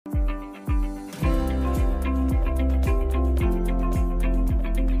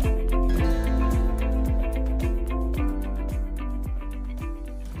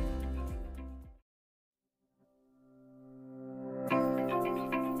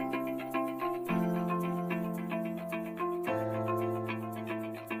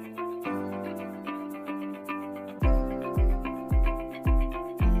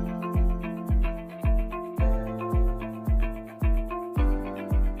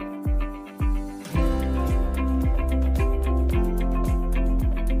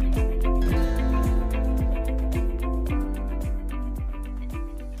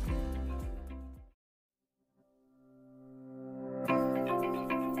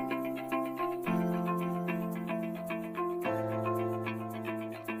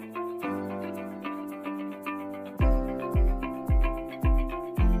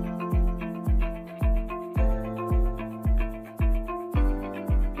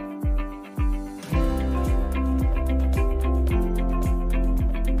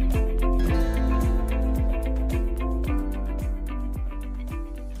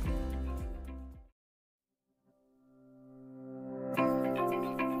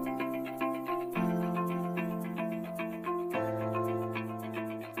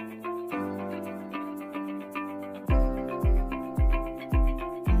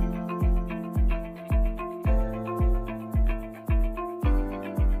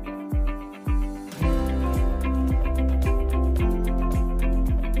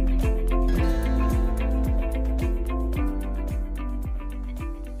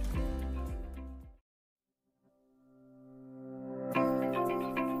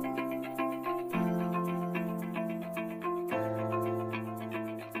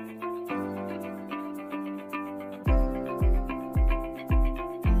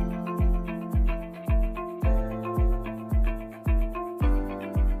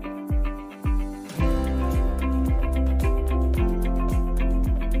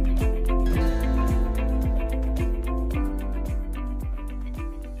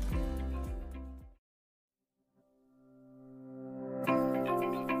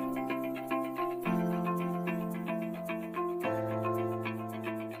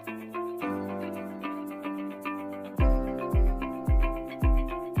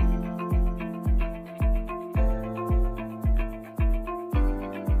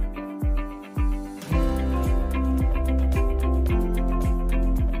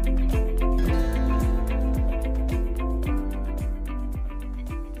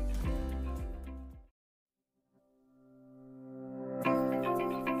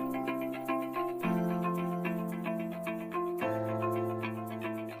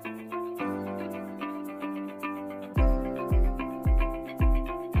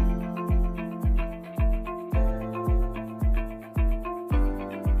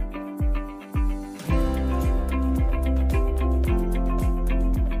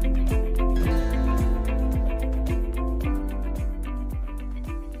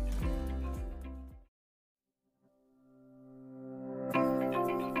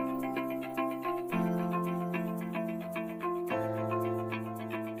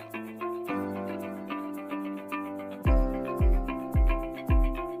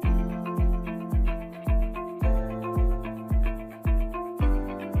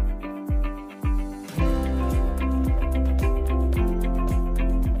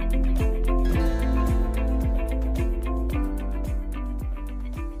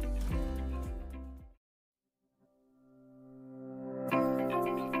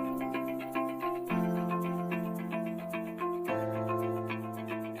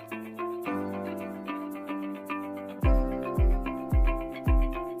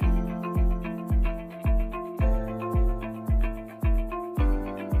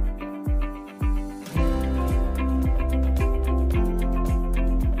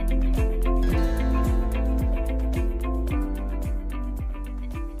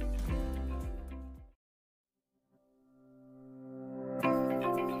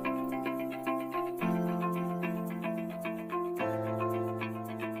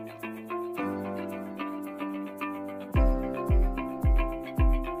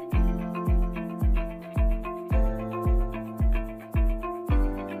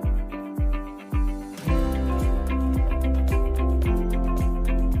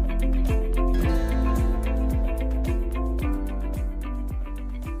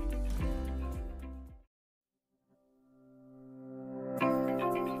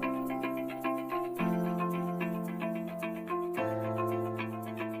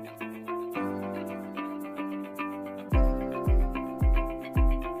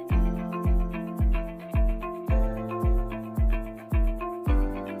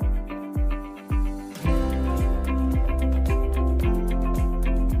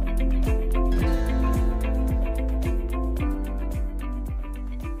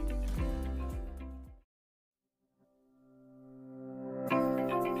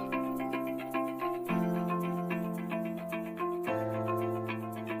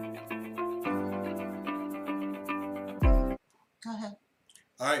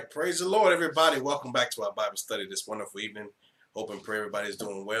All right, praise the Lord, everybody. Welcome back to our Bible study this wonderful evening. Hope and pray everybody's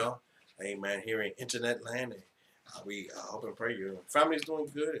doing well. Amen. Here in internet land, and we hope and pray your family's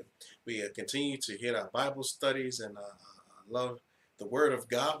doing good. We continue to hit our Bible studies, and love the Word of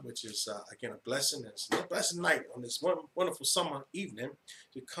God, which is again a blessing. It's a blessed night on this wonderful summer evening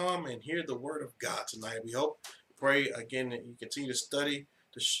to come and hear the Word of God tonight. We hope, pray again that you continue to study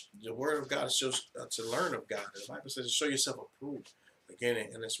the Word of God to learn of God. The Bible says to show yourself approved. Again,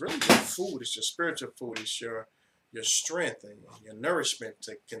 and it's really your food. It's your spiritual food. It's your strength and your nourishment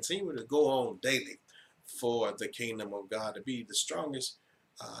to continue to go on daily for the kingdom of God, to be the strongest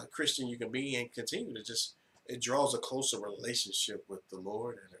Christian you can be, and continue to just, it draws a closer relationship with the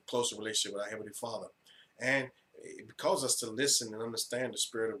Lord and a closer relationship with our Heavenly Father. And it calls us to listen and understand the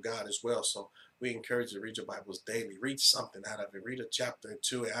Spirit of God as well. So we encourage you to read your Bibles daily. Read something out of it. Read a chapter or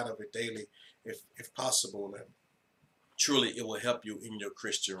two out of it daily if possible. And truly, it will help you in your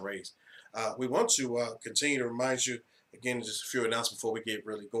Christian race. We want to continue to remind you, again, just a few announcements before we get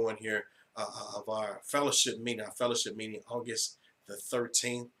really going here, of our fellowship meeting. Our fellowship meeting, August the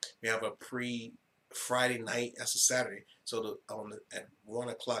 13th. We have a Friday night. That's a Saturday. So at 1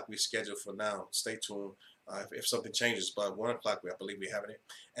 o'clock we scheduled for now. Stay tuned if something changes. But 1 o'clock, I believe we're having it.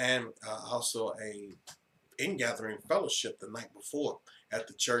 And also a in-gathering fellowship the night before at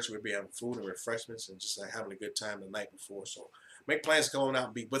the church. We'll be having food and refreshments and just having a good time the night before. So make plans to go on out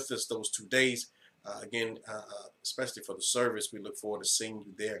and be with us those 2 days. Again, especially for the service, we look forward to seeing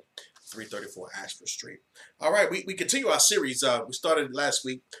you there, 334 Ashford Street. All right, we continue our series. We started last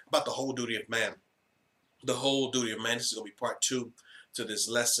week about the whole duty of man. The whole duty of man. This is going to be part 2 to this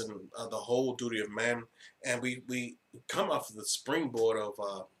lesson, the whole duty of man. And we come off of the springboard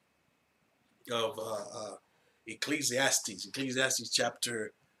of Ecclesiastes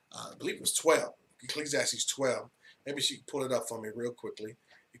chapter, I believe it was 12. Ecclesiastes 12. Maybe she can pull it up for me real quickly.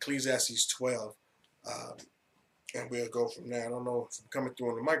 Ecclesiastes 12. And we'll go from there. I don't know if I'm coming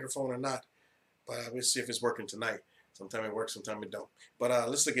through on the microphone or not, but we'll see if it's working tonight. Sometimes it works, sometimes it don't. But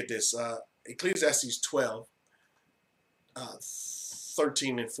let's look at this. Ecclesiastes 12,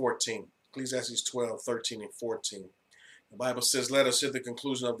 13 and 14. Ecclesiastes 12, 13 and 14. The Bible says, "Let us hear the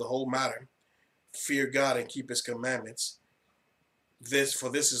conclusion of the whole matter. Fear God and keep his commandments. For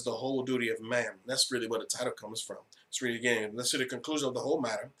this is the whole duty of man." That's really where the title comes from. Let's read it again. Let's hear the conclusion of the whole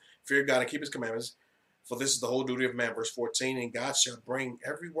matter. Fear God and keep his commandments. For this is the whole duty of man. Verse 14, "And God shall bring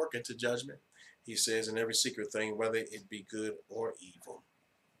every work into judgment," he says, "in every secret thing, whether it be good or evil."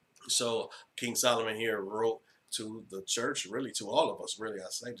 So King Solomon here wrote to the church, really to all of us, really. I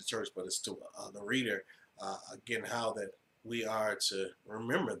say the church, but it's to the reader, again, how that we are to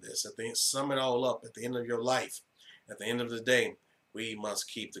remember this. Sum it all up at the end of your life. At the end of the day, we must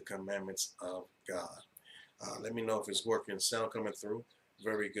keep the commandments of God. Let me know if it's working. Sound coming through.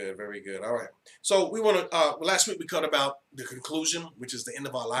 Very good, very good. All right. So we want to, last week we covered about the conclusion, which is the end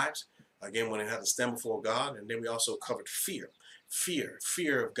of our lives. Again, when we have to stand before God. And then we also covered fear.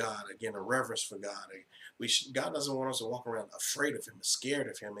 Fear of God. Again, a reverence for God. God doesn't want us to walk around afraid of him, scared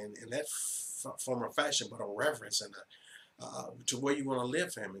of him in that form of fashion, but a reverence and to where you want to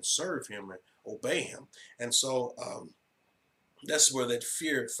live for him and serve him and obey him. And so that's where that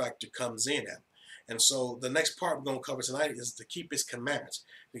fear factor comes in at. And so the next part we're going to cover tonight is to keep his commandments.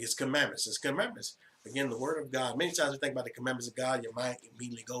 His commandments. Again, the word of God. Many times we think about the commandments of God, your mind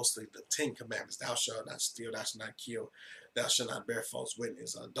immediately goes to the 10 commandments. Thou shalt not steal, thou shalt not kill, thou shalt not bear false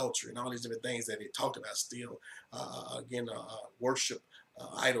witness, adultery, and all these different things that they talked about. Steal, worship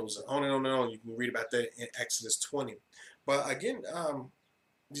idols, and on and on and on. You can read about that in Exodus 20. But again,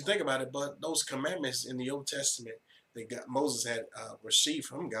 you think about it, but those commandments in the Old Testament that Moses had received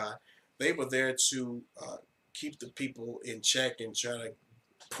from God, they were there to keep the people in check and try to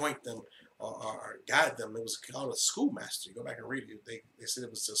point them or guide them. It was called a schoolmaster. You go back and read it. They said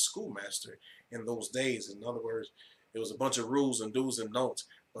it was a schoolmaster in those days. In other words, it was a bunch of rules and do's and don'ts.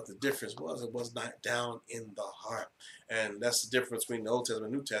 But the difference was it was not down in the heart. And that's the difference between the Old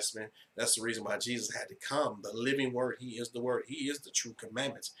Testament and New Testament. That's the reason why Jesus had to come. The living word, he is the word. He is the true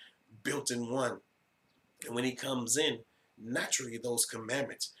commandments built in one. And when he comes in, naturally those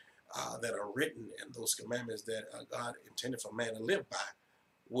commandments that are written and those commandments that God intended for man to live by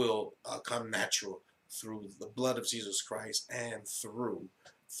will come natural through the blood of Jesus Christ and through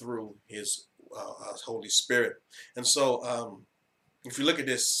his Holy Spirit. And so if you look at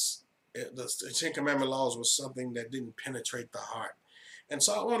this, the Ten Commandment laws was something that didn't penetrate the heart. And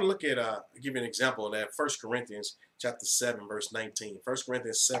so I want to look at, give you an example of that. 1 Corinthians chapter 7, verse 19. 1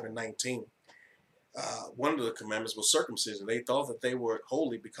 Corinthians 7:19. One of the commandments was circumcision. They thought that they were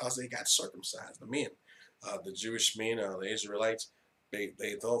holy because they got circumcised, the men. The Jewish men, the Israelites,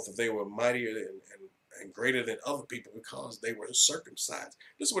 They thought that they were mightier and greater than other people because they were circumcised.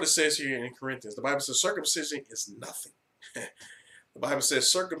 This is what it says here in Corinthians. The Bible says circumcision is nothing. The Bible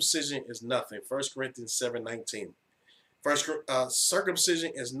says circumcision is nothing. 1 Corinthians 7:19.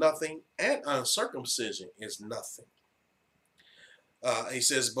 Circumcision is nothing, and uncircumcision is nothing. He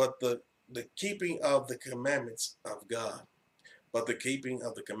says, but the keeping of the commandments of God. But the keeping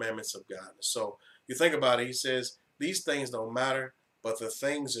of the commandments of God. So you think about it, he says, these things don't matter, but the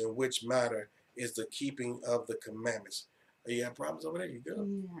things in which matter is the keeping of the commandments. You have problems over there? You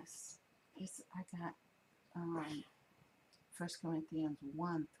good? Yes. I got 1 Corinthians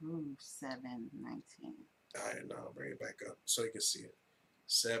 1 through 7:19. All right, now I'll bring it back up so you can see it.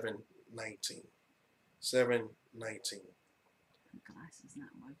 7:19. 7:19. The glasses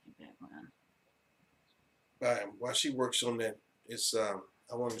not working back well. While she works on that, it's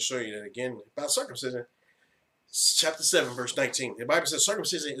I wanted to show you that again about circumcision. Chapter 7, verse 19. The Bible says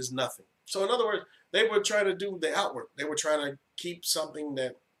circumcision is nothing. So in other words, they were trying to do the outward. They were trying to keep something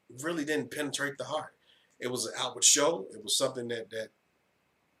that really didn't penetrate the heart. It was an outward show. It was something that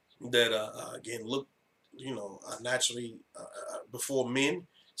again looked, naturally before men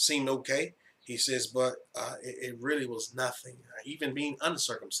seemed okay. He says, but it really was nothing. Even being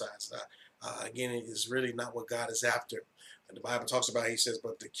uncircumcised, again, it is really not what God is after. And the Bible talks about, he says,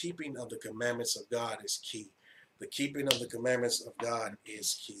 but the keeping of the commandments of God is key. The keeping of the commandments of God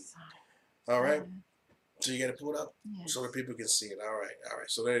is key. All right? So you got to pull it up so that people can see it. All right.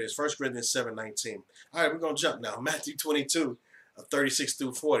 So there it is. 1 Corinthians 7:19. All right, we're going to jump now. Matthew 22, 36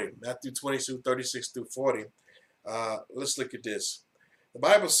 through 40. Matthew 22, 36 through 40. Let's look at this. The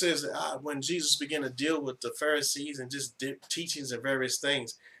Bible says that when Jesus began to deal with the Pharisees and just teachings and various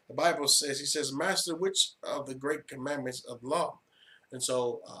things, the Bible says, he says, Master, which of the great commandments of law? And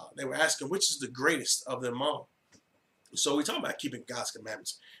so they were asking, which is the greatest of them all? So we're talking about keeping God's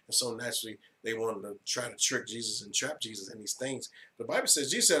commandments. And so naturally, they wanted to try to trick Jesus and trap Jesus in these things. The Bible says,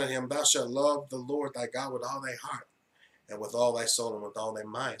 Jesus said unto him, thou shalt love the Lord thy God with all thy heart and with all thy soul and with all thy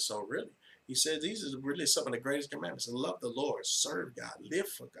mind. So really, he said these are really some of the greatest commandments. And love the Lord, serve God, live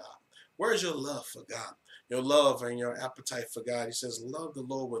for God. Where's your love for God? Your love and your appetite for God. He says, love the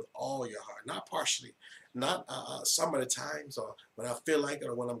Lord with all your heart, not partially, not some of the times or when I feel like it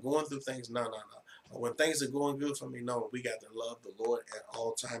or when I'm going through things. No. When things are going good for me, no, we got to love the Lord at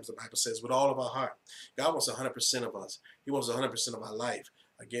all times. The Bible says, with all of our heart. God wants 100% of us. He wants 100% of our life.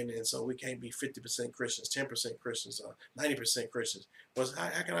 Again, and so we can't be 50% Christians, 10% Christians, or 90% Christians. But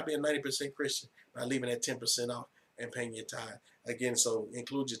how can I be a 90% Christian by leaving that 10% off and paying your tithe? Again, so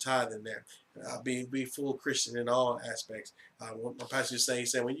include your tithe in there. Be full Christian in all aspects. What my pastor used to say, he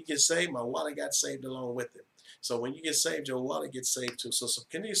said, when you get saved, my wallet got saved along with it. So when you get saved, your wallet gets saved too. So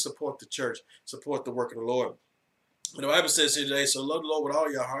continue to support the church, support the work of the Lord. The Bible says here today, so love the Lord with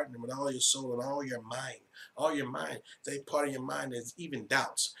all your heart and with all your soul and all your mind. All your mind. That part of your mind is even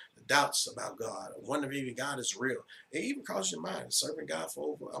doubts. Doubts about God. Wondering if even God is real. It even crosses your mind. Serving God for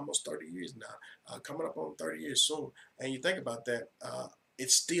over almost 30 years now. Coming up on 30 years soon. And you think about that,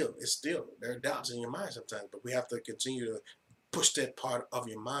 it's still, there are doubts in your mind sometimes. But we have to continue to push that part of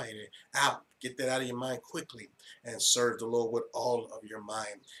your mind out. Get that out of your mind quickly and serve the Lord with all of your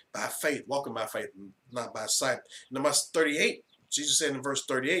mind. By faith, walking by faith, not by sight. Number 38, Jesus said in verse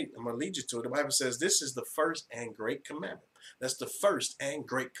 38, I'm going to lead you to it. The Bible says, this is the first and great commandment. That's the first and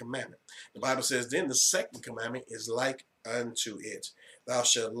great commandment. The Bible says, then the second commandment is like unto it. Thou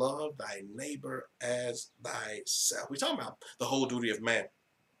shalt love thy neighbor as thyself. We're talking about the whole duty of man.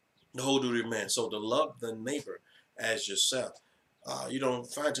 The whole duty of man. So to love the neighbor as yourself. You don't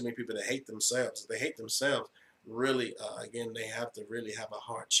find too many people that hate themselves. If they hate themselves, really, again, they have to really have a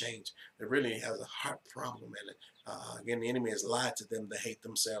heart change. They really have a heart problem. And again, the enemy has lied to them to hate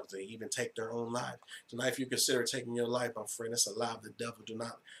themselves. They even take their own life. Tonight, if you consider taking your life, my friend, it's a lie of the devil. Do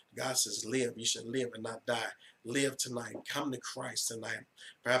not. God says, live. You should live and not die. Live tonight. Come to Christ tonight.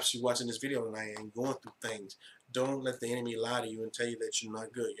 Perhaps you're watching this video tonight and going through things. Don't let the enemy lie to you and tell you that you're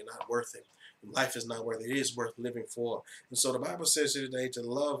not good. You're not worth it. Life is not worth it. It is worth living for. And so the Bible says here today to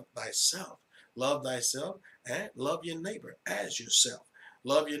love thyself. Love thyself and love your neighbor as yourself.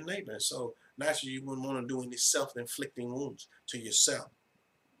 Love your neighbor. So naturally you wouldn't want to do any self-inflicting wounds to yourself.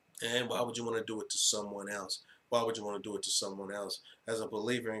 And why would you want to do it to someone else? Why would you want to do it to someone else? As a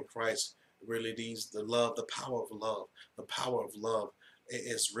believer in Christ, really the power of love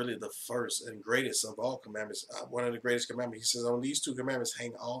is really the first and greatest of all commandments. One of the greatest commandments. He says, on these two commandments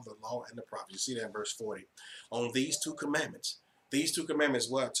hang all the law and the prophets. You see that in verse 40. On these two commandments These two commandments,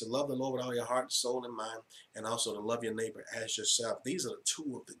 what? To love the Lord with all your heart, soul, and mind, and also to love your neighbor as yourself. These are the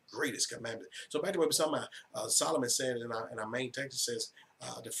two of the greatest commandments. So back to what we're talking about, Solomon said in our main text, it says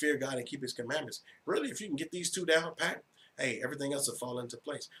to fear God and keep his commandments. Really, if you can get these two down pat, hey, everything else will fall into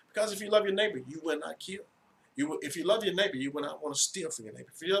place. Because if you love your neighbor, you will not kill. If you love your neighbor, you will not want to steal from your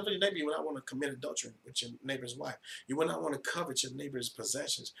neighbor. If you love your neighbor, you will not want to commit adultery with your neighbor's wife. You will not want to covet your neighbor's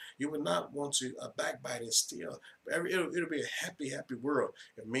possessions. You will not want to backbite and steal. It'll be a happy, happy world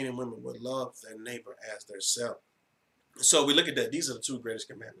if men and women would love their neighbor as their self. So we look at that. These are the two greatest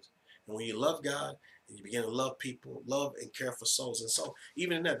commandments. And when you love God and you begin to love people, love and care for souls. And so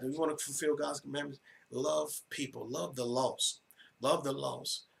even in that, if you want to fulfill God's commandments, love people, love the lost, love the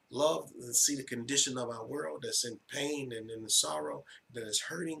lost. Love and see the condition of our world that's in pain and in sorrow, that is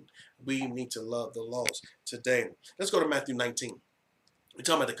hurting. We need to love the lost today. Let's go to Matthew 19. We're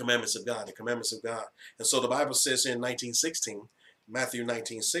talking about the commandments of God, the commandments of God. And so the Bible says here in Matthew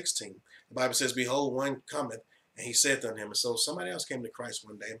 19:16, the Bible says, behold, one cometh, and he said unto him. And so somebody else came to Christ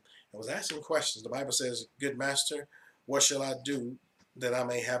one day and was asking questions. The Bible says, good master, what shall I do that I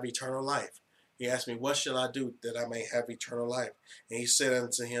may have eternal life? He asked me, what shall I do that I may have eternal life? And he said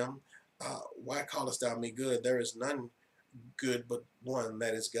unto him, why callest thou me good? There is none good but one,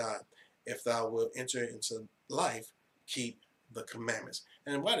 that is God. If thou wilt enter into life, keep the commandments.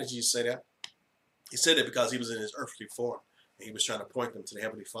 And why did Jesus say that? He said it because he was in his earthly form. And he was trying to point them to the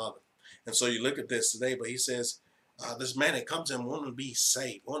Heavenly Father. And so you look at this today, but he says, this man that comes to him wanting to be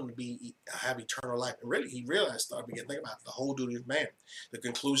saved, wanting to have eternal life. And really, he realized, started to think about the whole duty of man, the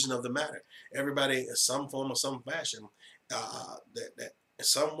conclusion of the matter. Everybody, in some form or some fashion, that in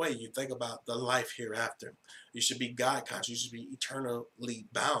some way you think about the life hereafter. You should be God conscious. You should be eternally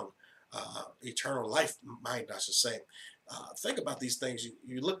bound, eternal life mind, I should say. Think about these things.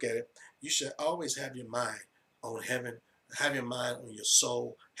 You look at it. You should always have your mind on heaven, have your mind on your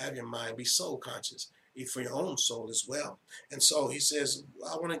soul, have your mind, be soul conscious for your own soul as well. And so he says,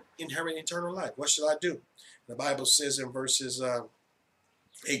 I want to inherit eternal life. What should I do? The Bible says in verses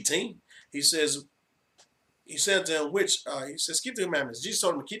 18, he said to him, he says, keep the commandments. Jesus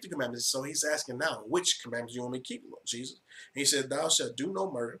told him to keep the commandments. So he's asking now, which commandments you want me to keep, Lord Jesus? And he said, thou shalt do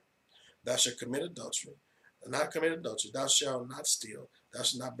no murder. Thou shalt commit adultery. Not commit adultery. Thou shalt not steal. Thou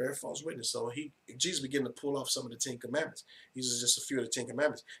shalt not bear false witness. So Jesus began to pull off some of the 10 commandments. These are just a few of the 10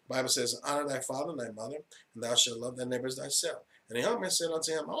 commandments. The Bible says, honor thy father and thy mother, and thou shalt love thy neighbor as thyself. And the young man said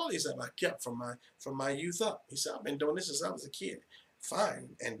unto him, all these have I kept from my youth up. He said, I've been doing this since I was a kid. Fine.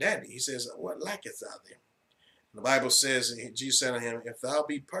 And daddy, he says, what lacketh thou there? And the Bible says, Jesus said unto him, if thou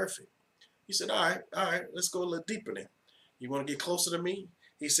be perfect. He said, all right, let's go a little deeper then. You want to get closer to me?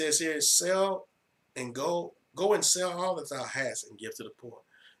 He says here, sell and go and sell all that thou hast and give to the poor.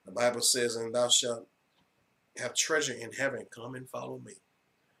 The Bible says, and thou shalt have treasure in heaven. Come and follow me.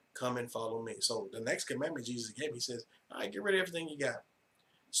 Come and follow me. So the next commandment Jesus gave, he says, all right, get rid of everything you got.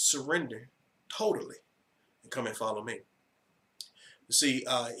 Surrender totally and come and follow me. You see,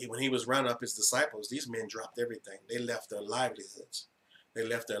 when he was rounding up his disciples, these men dropped everything. They left their livelihoods. They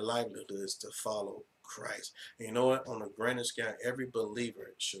left their livelihoods to follow Christ. And you know what? On a grander scale, every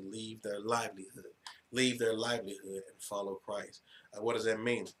believer should leave their livelihood and follow Christ. What does that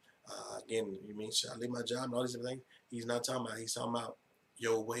mean? Again, you mean, should I leave my job and all these other things? He's not talking about. He's talking about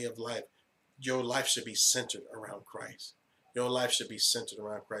your way of life. Your life should be centered around Christ. Your life should be centered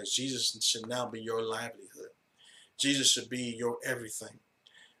around Christ. Jesus should now be your livelihood. Jesus should be your everything.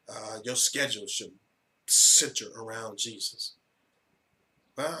 Your schedule should center around Jesus.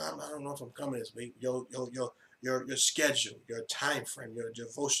 Well, I don't know if I'm coming this week. Your schedule, your time frame, your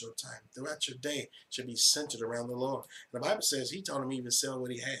devotional time throughout your day should be centered around the Lord. And the Bible says he told him even sell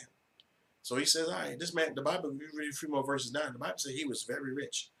what he had. So he says, all right, this man, the Bible, we read a few more verses down. The Bible says he was very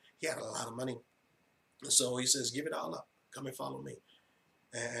rich. He had a lot of money. And so he says, give it all up. Come and follow me.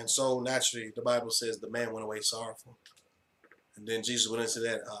 And so naturally, the Bible says the man went away sorrowful. And then Jesus went into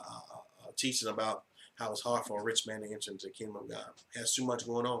that teaching about how it's hard for a rich man to enter into the kingdom of God. He has too much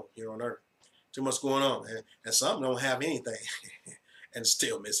going on here on earth. Too much going on. And some don't have anything and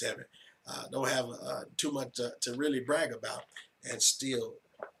still miss heaven. Don't have too much to really brag about and still,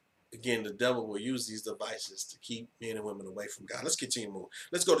 again, the devil will use these devices to keep men and women away from God. Let's continue to move.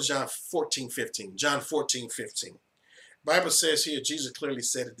 Let's go to John 14:15. John 14:15. Bible says here, Jesus clearly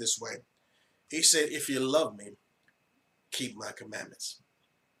said it this way. He said, if you love me, keep my commandments.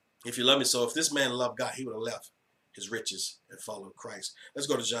 If you love me, so if this man loved God, he would have left his riches and followed Christ. Let's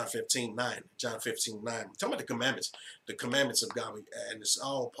go to John 15:9. John 15:9. Talking about the commandments of God, and it's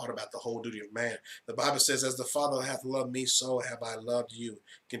all part about the whole duty of man. The Bible says, as the Father hath loved me, so have I loved you.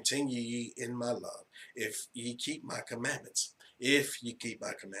 Continue ye in my love, if ye keep my commandments. If you keep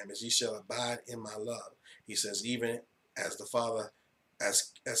my commandments, ye shall abide in my love. He says, even as the Father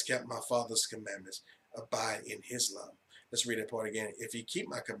has kept my Father's commandments, abide in his love. Let's read that part again. If you keep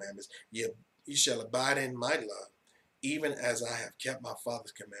my commandments, ye shall abide in my love, even as I have kept my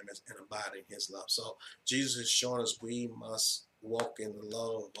Father's commandments and abide in his love. So Jesus is showing us we must walk in the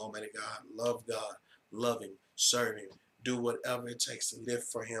love of Almighty God, love him, serve him, do whatever it takes to live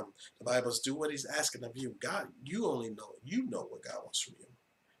for him. The Bible says, do what he's asking of you. God, you only know. You know what God wants from you.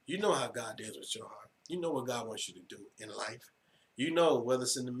 You know how God deals with your heart. You know what God wants you to do in life. You know whether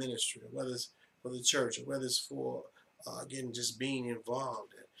it's in the ministry, or whether it's for the church, or whether it's for, again, just being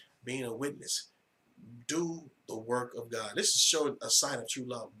involved and being a witness. Do the work of God. This is showing a sign of true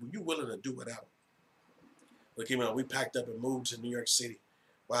love. You're willing to do whatever. Look, we packed up and moved to New York City.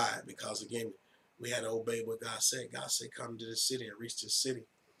 Why? Because, again, we had to obey what God said. God said, come to this city and reach this city.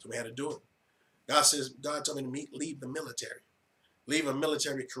 So we had to do it. God told me to leave the military. Leave a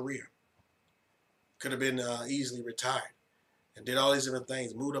military career. Could have been easily retired and did all these different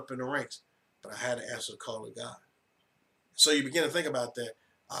things, moved up in the ranks. But I had to answer the call of God. So you begin to think about that.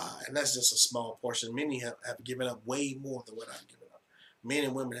 And that's just a small portion. Many have given up way more than what I've given up. Men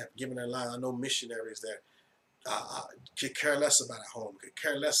and women have given their lives. I know missionaries that could care less about a home, could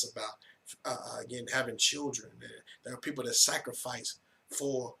care less about, again, having children. There are people that sacrifice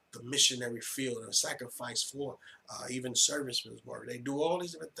for the missionary field and sacrifice for even servicemen's work. They do all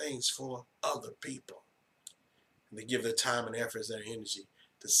these different things for other people. And they give their time and efforts, their energy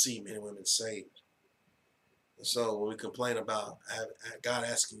to see men and women saved. And so when we complain about God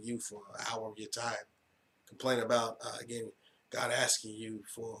asking you for an hour of your time, complain about, again, God asking you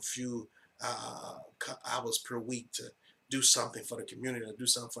for a few hours per week to do something for the community, to do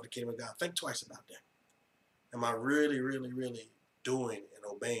something for the kingdom of God, think twice about that. Am I really, really, really doing and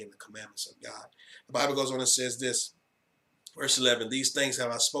obeying the commandments of God? The Bible goes on and says this, verse 11, these things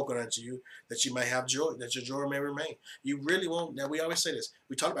have I spoken unto you, that you may have joy, that your joy may remain. You really won't. Now, we always say this.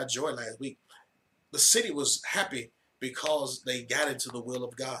 We talked about joy last week. The city was happy because they got into the will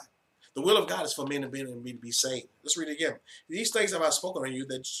of God. The will of God is for men and women to be saved. Let's read it again. These things have I spoken on you,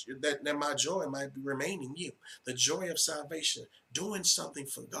 that my joy might remain in you. The joy of salvation, doing something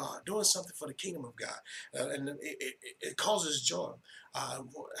for God, doing something for the kingdom of God. And it causes joy.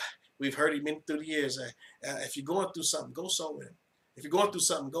 We've heard it through the years. If you're going through something, go sow in. If you're going through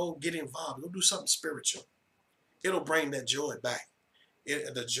something, go get involved. Go do something spiritual. It'll bring that joy back.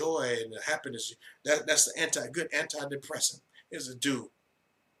 The joy and the happiness, that's the good antidepressant, is to do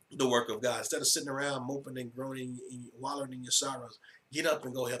the work of God. Instead of sitting around moping and groaning and wallowing in your sorrows, get up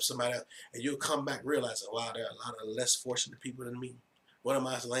and go help somebody else. And you'll come back realizing, wow, there are a lot of less fortunate people than me. What am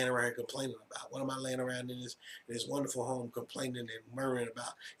I laying around here complaining about? What am I laying around in this wonderful home complaining and murmuring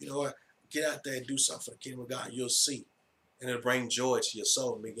about? You know what? Get out there and do something for the kingdom of God. You'll see. And it'll bring joy to your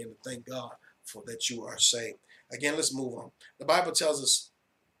soul and begin to thank God for that you are saved. Again, let's move on. The Bible tells us,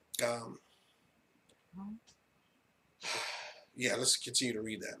 let's continue to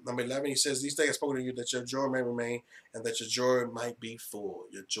read that. Number 11, he says, these things I spoken to you, that your joy may remain and that your joy might be full.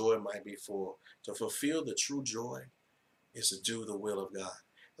 Your joy might be full. To fulfill the true joy is to do the will of God.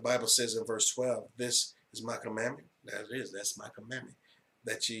 The Bible says in verse 12, this is my commandment. That's my commandment,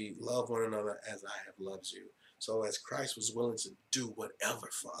 that ye love one another as I have loved you. So as Christ was willing to do whatever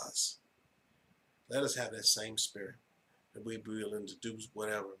for us, let us have that same spirit, that we be willing to do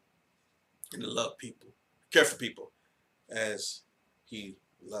whatever and to love people, care for people as he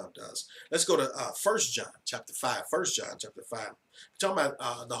loved us. Let's go to 1 John chapter 5. 1 John chapter 5. We're talking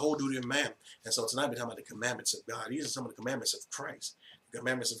about the whole duty of man. And so tonight we're talking about the commandments of God. These are some of the commandments of Christ. The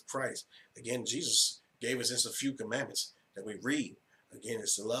commandments of Christ. Again, Jesus gave us just a few commandments that we read. Again,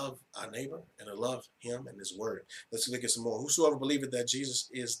 it's to love our neighbor and to love him and his word. Let's look at some more. Whosoever believeth that Jesus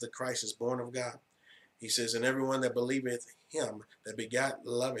is the Christ is born of God. He says, and everyone that believeth him that begat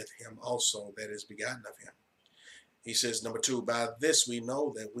loveth him also that is begotten of him. He says, number 2, by this we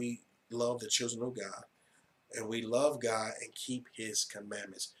know that we love the children of God, and we love God and keep his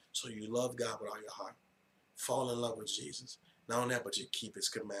commandments. So you love God with all your heart. Fall in love with Jesus. Not only that, but you keep his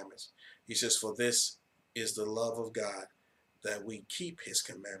commandments. He says, for this is the love of God, that we keep his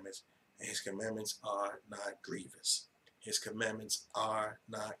commandments, and his commandments are not grievous. His commandments are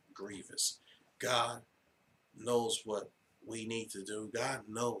not grievous. God knows what we need to do. God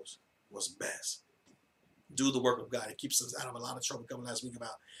knows what's best. Do the work of God. It keeps us out of a lot of trouble. Coming last week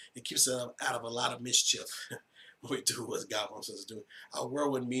about it keeps us out of a lot of mischief. We do what God wants us to do. Our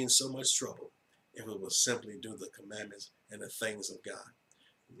world wouldn't be in so much trouble if we would simply do the commandments and the things of God.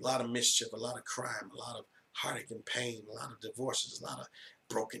 A lot of mischief, a lot of crime, a lot of heartache and pain, a lot of divorces, a lot of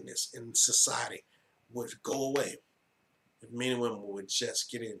brokenness in society would go away If men and women would just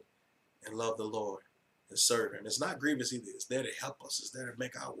get in and love the Lord and serve Him. It's not grievous either. It's there to help us. It's there to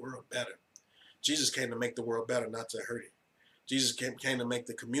make our world better. Jesus came to make the world better, not to hurt it. Jesus came to make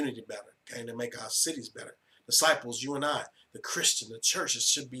the community better, came to make our cities better. Disciples, you and I, the Christian, the churches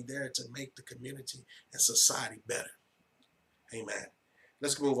should be there to make the community and society better. Amen.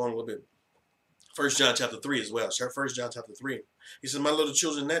 Let's move on a little bit. 1 John chapter 3 as well. 1 John chapter 3. He says, my little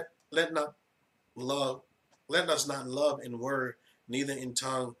children, let us not love in word, neither in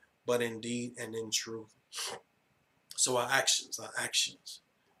tongue, but in deed and in truth. So our actions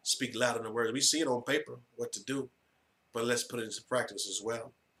speak louder than words. We see it on paper, what to do, but let's put it into practice as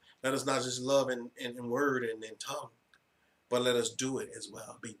well. Let us not just love in word and in tongue, but let us do it as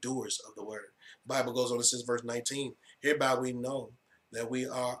well. Be doers of the word. The Bible goes on, it says, verse 19, hereby we know that we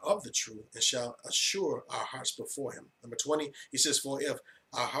are of the truth and shall assure our hearts before him. Number 20, he says, for if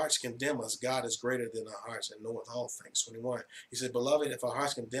our hearts condemn us, God is greater than our hearts and knoweth all things. 21, he said, beloved, if our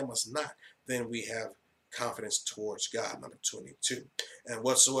hearts condemn us not, then we have confidence towards God. Number 22, and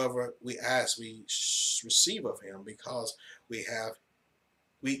whatsoever we ask, we receive of him because we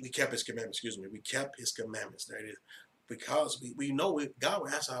kept his commandments. We kept his commandments. There it is. Because we know God will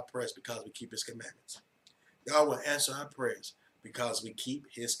answer our prayers because we keep his commandments. God will answer our prayers because we keep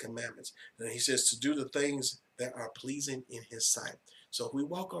his commandments. And he says to do the things that are pleasing in his sight. So if we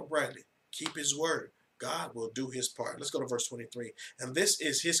walk uprightly, keep his word, God will do his part. Let's go to verse 23. And this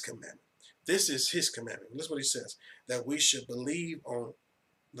is his commandment. This is his commandment. Listen what he says. That we should believe on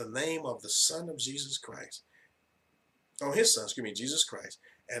the name of the Son of Jesus Christ. On his Son, Jesus Christ.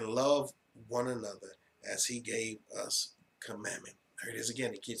 And love one another as he gave us commandment. There it is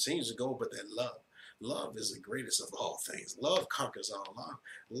again. It continues to go, but that love. Love is the greatest of all things. Love conquers all.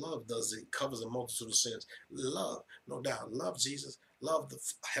 Love does it, covers a multitude of sins. Love, no doubt. Love Jesus. Love the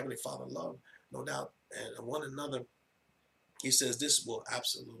Heavenly Father. Love, no doubt, and one another. He says this will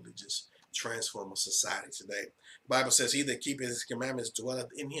absolutely just transform a society today. The Bible says, he that keepeth his commandments dwelleth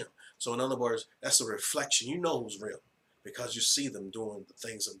in him. So in other words, that's a reflection. You know who's real because you see them doing the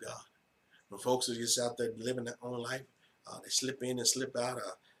things of God. When folks are just out there living their own life, they slip in and slip out,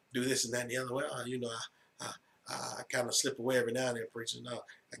 do this and that and the other. Well, I kind of slip away every now and then, preaching. No,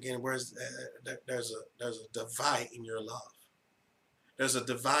 again, there's a divide in your love. There's a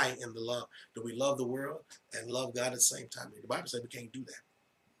divide in the love. Do we love the world and love God at the same time? The Bible says we can't do that.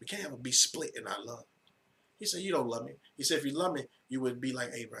 We can't be split in our love. He said, you don't love me. He said, if you love me, you would be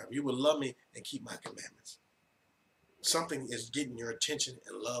like Abraham. You would love me and keep my commandments. Something is getting your attention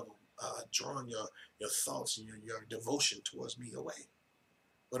and love, drawing your thoughts and your devotion towards me away.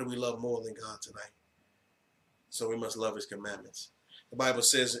 What do we love more than God tonight? So we must love his commandments. The Bible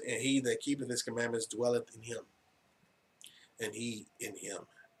says, and he that keepeth his commandments dwelleth in him, and he in him.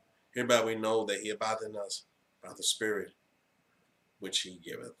 Hereby we know that he abideth in us by the Spirit which he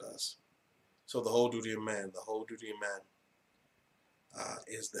giveth us. So the whole duty of man,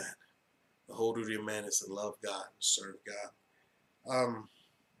 is that. The whole duty of man is to love God and serve God.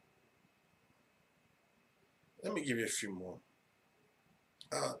 Let me give you a few more.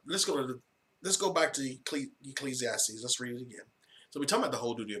 Let's go back to Ecclesiastes. Let's read it again. So we're talking about the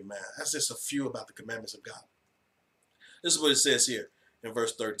whole duty of man. That's just a few about the commandments of God. This is what it says here in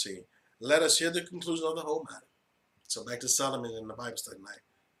verse 13. Let us hear the conclusion of the whole matter. So back to Solomon in the Bible study tonight.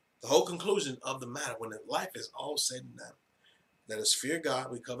 The whole conclusion of the matter, when life is all said and done. Let us fear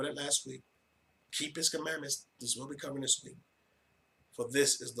God. We covered it last week. Keep his commandments. This is what we're covering this week. For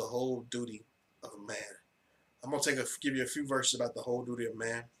this is the whole duty of man. I'm going to give you a few verses about the whole duty of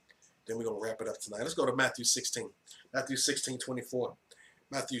man. Then we're going to wrap it up tonight. Let's go to Matthew 16. Matthew 16:24.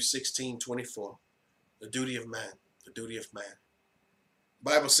 Matthew 16:24. The duty of man. The duty of man.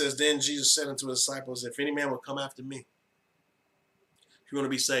 The Bible says, then Jesus said unto his disciples, if any man will come after me, if you want to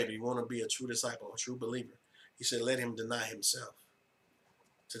be saved, if you want to be a true disciple, a true believer, he said, let him deny himself.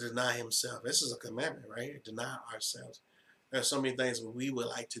 To deny himself. This is a commandment, right? Deny ourselves. There are so many things that we would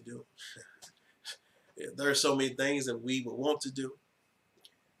like to do. There are so many things that we would want to do.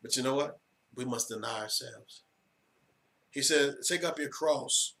 But you know what? We must deny ourselves. He said, take up your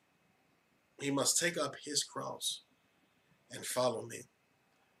cross. He must take up his cross and follow me.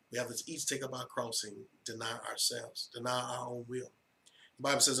 We have to each take up our cross and deny ourselves, deny our own will. The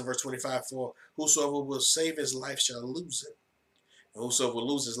Bible says in verse 25, for whosoever will save his life shall lose it. And whosoever will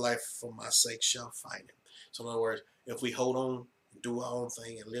lose his life for my sake shall find it. So in other words, if we hold on, do our own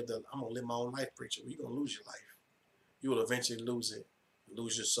thing, and I'm going to live my own life, preacher, well, you're going to lose your life. You will eventually lose it,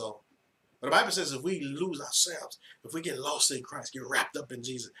 lose your soul. But the Bible says if we lose ourselves, if we get lost in Christ, get wrapped up in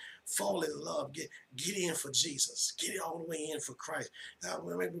Jesus, fall in love, get in for Jesus, get it all the way in for Christ. Now,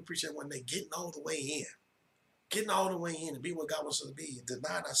 maybe we preach that one day, getting all the way in. getting all the way in and be what God wants us to be, and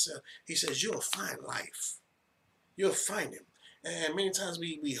denying ourselves, he says, you'll find life. You'll find him. And many times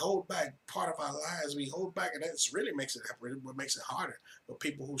we hold back part of our lives. We hold back, and that's really what makes it harder for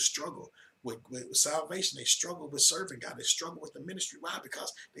people who struggle with salvation. They struggle with serving God. They struggle with the ministry. Why?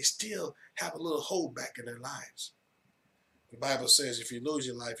 Because they still have a little hold back in their lives. The Bible says, if you lose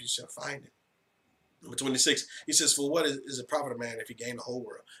your life, you shall find it. Number 26, he says, for what is a profit a man if he gain the whole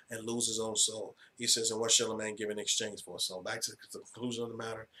world and lose his own soul? He says, and what shall a man give in exchange for? So back to the conclusion of the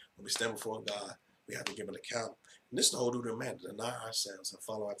matter, when we stand before God, we have to give an account. And this is the whole duty of man, to deny ourselves and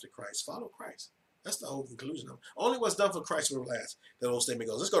follow after Christ. Follow Christ. That's the whole conclusion of it. Only what's done for Christ will last. That old statement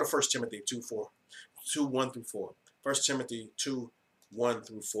goes. Let's go to 1 Timothy 1 through 4. 1 Timothy 2, 1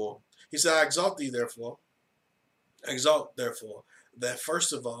 through 4. He said, I exalt therefore, that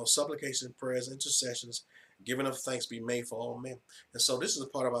first of all, supplication, prayers, intercessions, giving of thanks be made for all men. And so this is a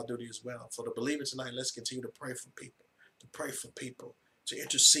part of our duty as well. For the believer tonight, let's continue to pray for people, to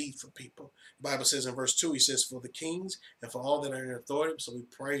intercede for people. The Bible says in verse 2, he says, for the kings and for all that are in authority. So we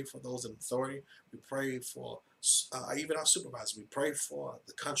pray for those in authority. We pray for even our supervisors. We pray for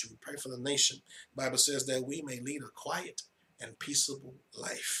the country. We pray for the nation. The Bible says that we may lead a quiet and peaceable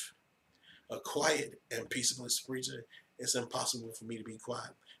life. A quiet and peaceable preacher. It's impossible for me to be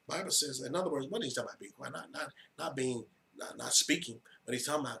quiet. The Bible says, in other words, what he's talking about being quiet, not speaking, but he's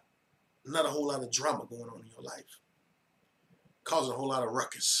talking about not a whole lot of drama going on in your life, causing a whole lot of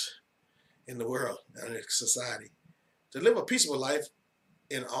ruckus in the world and in society. To live a peaceful life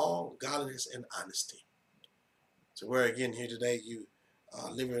in all godliness and honesty. So where again here today you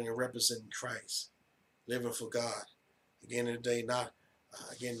are living and representing Christ, living for God. Again in the day, not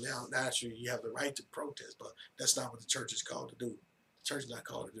again now naturally you have the right to protest, but that's not what the church is called to do. The church is not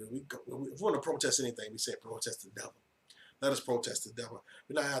called to do. If we want to protest anything, we say protest the devil. Let us protest the devil.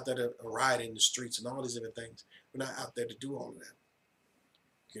 We're not out there to riot in the streets and all these different things. We're not out there to do all of that.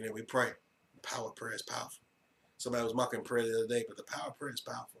 You know, we pray. The power of prayer is powerful. Somebody was mocking prayer the other day, but the power of prayer is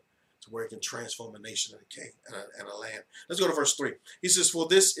powerful to where it can transform a nation and a king and a land. Let's go to verse 3. He says, for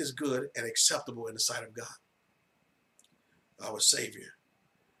this is good and acceptable in the sight of God, our Savior.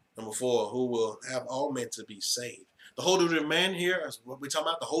 Number 4, who will have all men to be saved. The whole duty of man here is what we're talking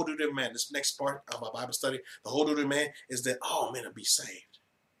about. The whole duty of man. This next part of our Bible study, the whole duty of man is that all men will be saved.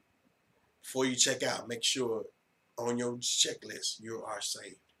 Before you check out, make sure on your checklist you are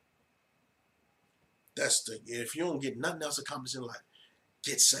saved. If you don't get nothing else accomplished in life,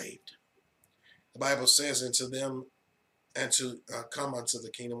 get saved. The Bible says, unto them and to come unto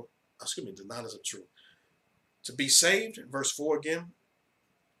the kingdom, the knowledge of truth. To be saved, verse 4 again,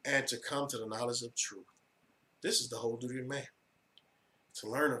 and to come to the knowledge of truth. This is the whole duty of man. To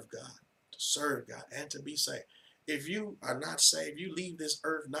learn of God, to serve God, and to be saved. If you are not saved, you leave this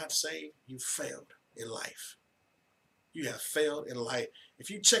earth not saved, you failed in life. You have failed in life.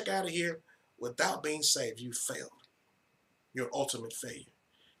 If you check out of here without being saved, you failed. You're ultimate failure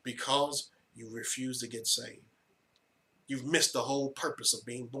because you refuse to get saved. You've missed the whole purpose of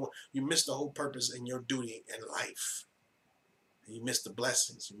being born. You missed the whole purpose in your duty in life. You missed the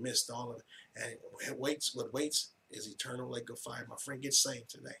blessings. You missed all of it. And what waits is eternal lake of fire. My friend, get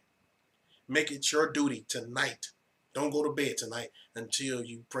saved today. Make it your duty tonight. Don't go to bed tonight until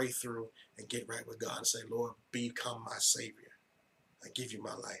you pray through and get right with God and say, Lord, become my Savior. I give you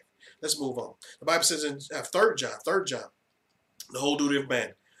my life. Let's move on. The Bible says in 3 John, the whole duty of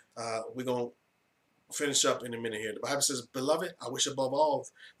man. We're going to finish up in a minute here. The Bible says, beloved, I wish above all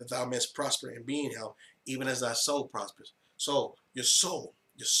that thou mayest prosper and be in health, even as thy soul prospers. So your soul,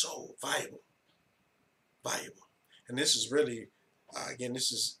 valuable. And this is really, again,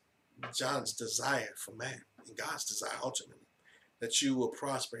 this is John's desire for man and God's desire ultimately, that you will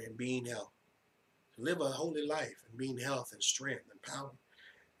prosper and be in health. To live a holy life and be in health and strength and power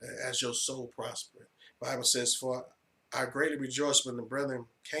as your soul prospers. The Bible says, for I greatly rejoiced when the brethren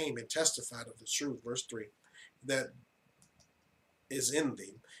came and testified of the truth, verse 3, that is in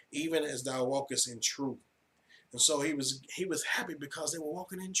thee, even as thou walkest in truth. And so he was happy because they were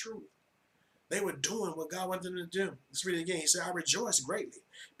walking in truth. They were doing what God wanted them to do. Let's read it again. He said, I rejoice greatly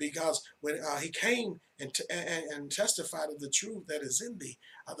because when he came and testified of the truth that is in thee,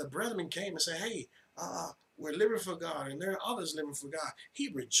 the brethren came and said, hey, we're living for God and there are others living for God. He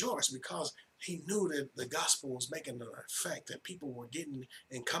rejoiced because he knew that the gospel was making an effect, that people were getting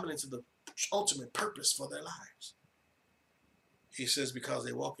and coming into the ultimate purpose for their lives. He says, because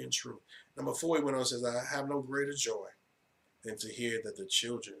they walk in truth. Number 4, he went on and says, I have no greater joy than to hear that the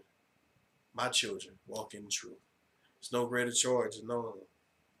children, my children, walk in truth. There's no greater joy to know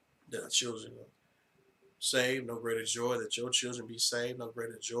that our children are saved, no greater joy that your children be saved, no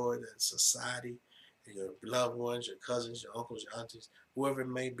greater joy that society your loved ones, your cousins, your uncles, your aunties, whoever it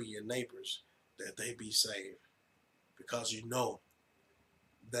may be, your neighbors, that they be saved because you know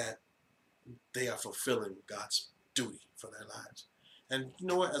that they are fulfilling God's duty for their lives. And you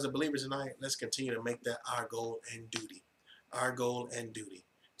know what? As a believer tonight, let's continue to make that our goal and duty. Our goal and duty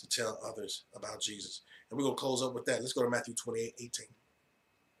to tell others about Jesus. And we're going to close up with that. Let's go to Matthew 28:18.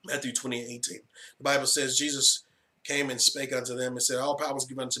 Matthew 28:18. The Bible says, Jesus came and spake unto them and said, all power is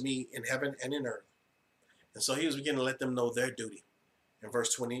given unto me in heaven and in earth. And so he was beginning to let them know their duty. In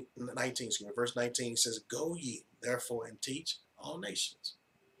verse 19, he says, go ye, therefore, and teach all nations.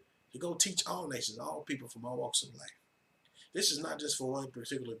 To go teach all nations, all people from all walks of life. This is not just for one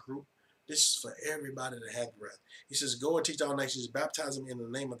particular group. This is for everybody that has breath. He says, go and teach all nations, baptize them in the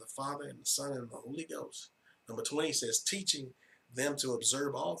name of the Father and the Son and the Holy Ghost. Number 20 says, teaching them to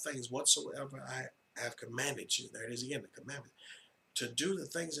observe all things whatsoever I have commanded you. There it is again, the commandment. To do the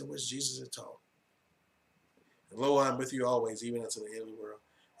things in which Jesus had taught. And lo, I'm with you always, even unto the end of the world.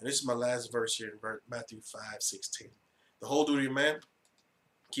 And this is my last verse here in Matthew 5:16. The whole duty of man,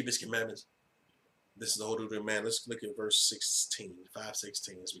 keep his commandments. This is the whole duty of man. Let's look at verse 16,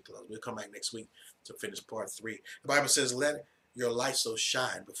 5:16 as we close. We'll come back next week to finish part 3. The Bible says, let your light so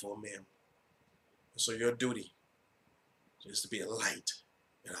shine before men. And so your duty is to be a light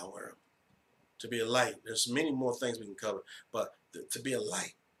in our world. To be a light. There's many more things we can cover, but to be a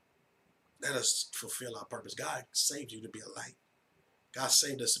light. Let us fulfill our purpose. God saved you to be a light. God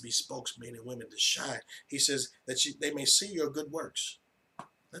saved us to be spokesmen and women to shine. He says that they may see your good works.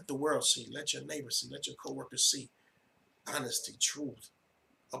 Let the world see. Let your neighbors see. Let your co-workers see. Honesty, truth,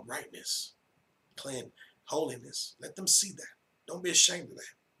 uprightness, clean, holiness. Let them see that. Don't be ashamed of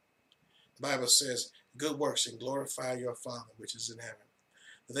that. The Bible says, good works and glorify your Father which is in heaven.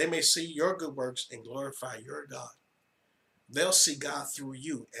 That they may see your good works and glorify your God. They'll see God through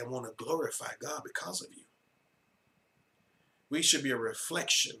you and want to glorify God because of you. We should be a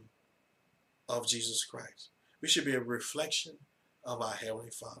reflection of Jesus Christ. We should be a reflection of our Heavenly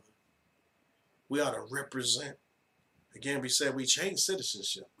Father. We ought to represent. Again, we said we changed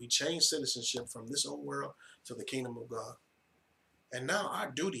citizenship. We changed citizenship from this old world to the kingdom of God. And now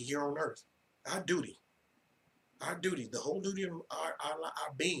our duty here on earth, our duty, the whole duty of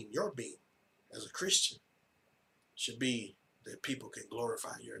our being, your being as a Christian should be that people can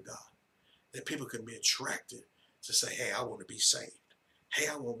glorify your God. That people can be attracted to say, hey, I want to be saved. Hey,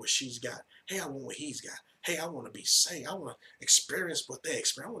 I want what she's got. Hey, I want what he's got. Hey, I want to be saved. I want to experience what they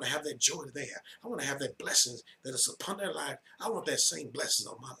experience. I want to have that joy that they have. I want to have that blessings that is upon their life. I want that same blessings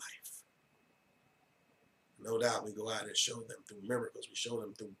on my life. No doubt we go out and show them through miracles. We show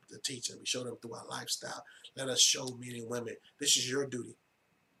them through the teaching. We show them through our lifestyle. Let us show men and women. This is your duty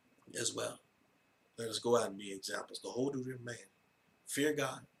as well. Let us go out and be examples. The whole duty of man. Fear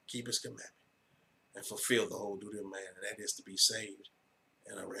God, keep his commandment, and fulfill the whole duty of man, and that is to be saved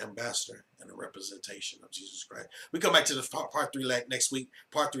and an ambassador and a representation of Jesus Christ. We come back to the part 3 next week.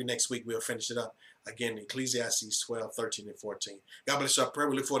 Part 3 next week. We'll finish it up. Again, Ecclesiastes 12, 13, and 14. God bless you. I pray.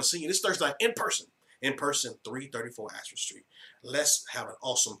 We look forward to seeing you this Thursday night in person. In person, 334 Ashford Street. Let's have an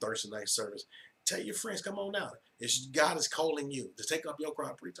awesome Thursday night service. Tell your friends, come on out. God is calling you to take up your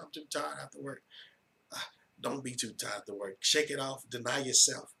cross. Preach, I'm too tired after work. Don't be too tired to work. Shake it off. Deny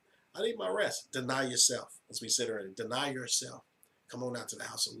yourself. I need my rest. Deny yourself. As we said earlier, deny yourself. Come on out to the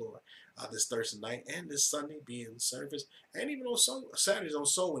house of the Lord this Thursday night and this Sunday, be in service. And even on Saturdays on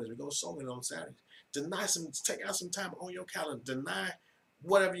soul winners. We go soul winning on Saturdays. Take out some time on your calendar. Deny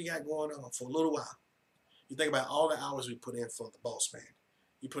whatever you got going on for a little while. You think about all the hours we put in for the boss man.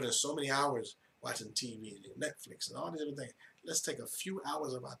 You put in so many hours watching TV and Netflix and all these other things. Let's take a few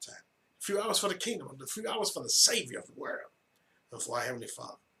hours of our time. A few hours for the kingdom, a few hours for the Savior of the world, and for our Heavenly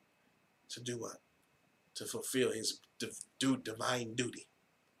Father. To do what? To fulfill his divine duty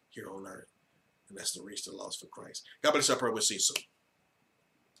here on earth. And that's to reach the lost for Christ. God bless you. I pray we'll see you soon.